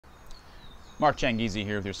Mchangizi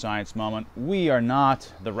here with your Science Moment. We are not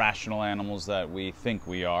the rational animals that we think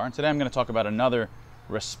we are. And today I'm going to talk about another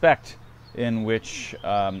respect in which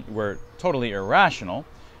we're totally irrational.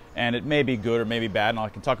 And it may be good or may be bad, and I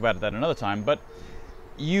can talk about that another time. But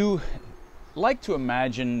you like to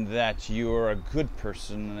imagine that you're a good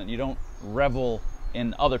person and that you don't revel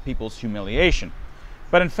in other people's humiliation.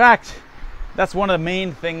 But in fact, that's one of the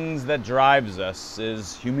main things that drives us,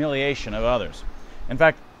 is humiliation of others. In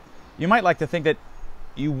fact, you might like to think that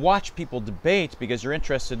you watch people debate because you're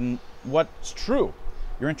interested in what's true.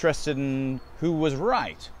 You're interested in who was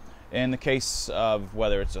right. In the case of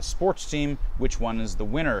whether it's a sports team, which one is the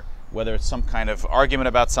winner, whether it's some kind of argument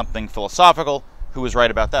about something philosophical, who was right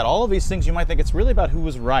about that. All of these things you might think it's really about who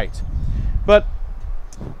was right. But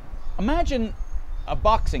imagine a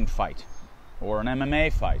boxing fight or an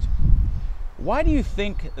MMA fight. Why do you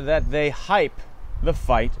think that they hype the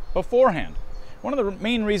fight beforehand? One of the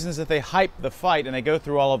main reasons that they hype the fight and they go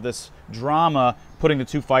through all of this drama, putting the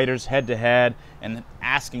two fighters head to head and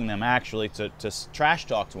asking them actually to trash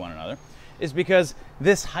talk to one another, is because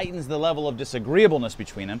this heightens the level of disagreeableness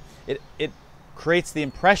between them. It creates the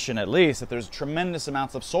impression, at least, that there's tremendous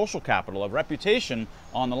amounts of social capital, of reputation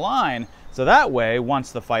on the line. So that way,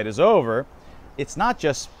 once the fight is over, it's not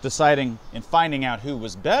just deciding and finding out who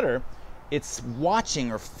was better, it's watching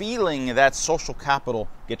or feeling that social capital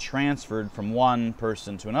get transferred from one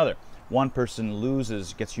person to another. One person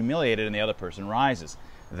loses, gets humiliated, and the other person rises.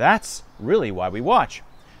 That's really why we watch.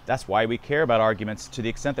 That's why we care about arguments to the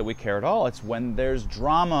extent that we care at all. It's when there's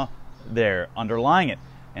drama there underlying it.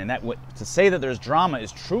 And that to say that there's drama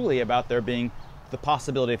is truly about there being the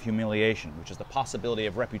possibility of humiliation, which is the possibility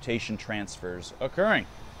of reputation transfers occurring.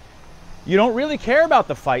 You don't really care about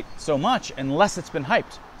the fight so much unless it's been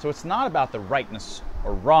hyped. So it's not about the rightness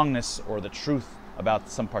or wrongness or the truth about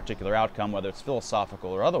some particular outcome, whether it's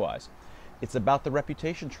philosophical or otherwise. It's about the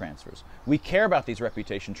reputation transfers. We care about these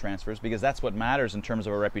reputation transfers because that's what matters in terms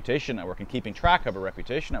of a reputation network and keeping track of a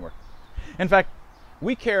reputation network. In fact,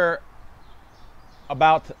 we care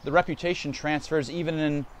about the reputation transfers even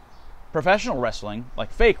in professional wrestling,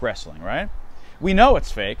 like fake wrestling, right? We know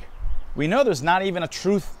it's fake. We know there's not even a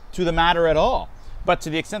truth to the matter at all. But to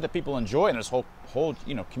the extent that people enjoy, and there's whole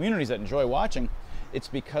communities that enjoy watching, it's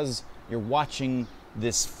because you're watching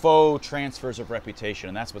this faux transfers of reputation,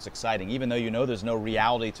 and that's what's exciting, even though you know there's no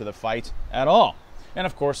reality to the fight at all. And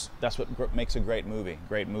of course, that's what makes a great movie.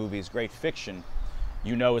 Great movies, great fiction,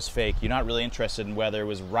 you know is fake. You're not really interested in whether it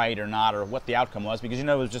was right or not or what the outcome was because you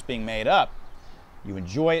know it was just being made up. You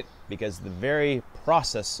enjoy it because the very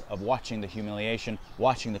process of watching the humiliation,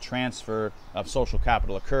 watching the transfer of social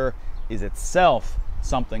capital occur, is itself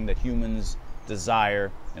something that humans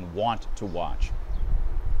desire and want to watch.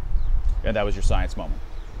 And that was your Science Moment.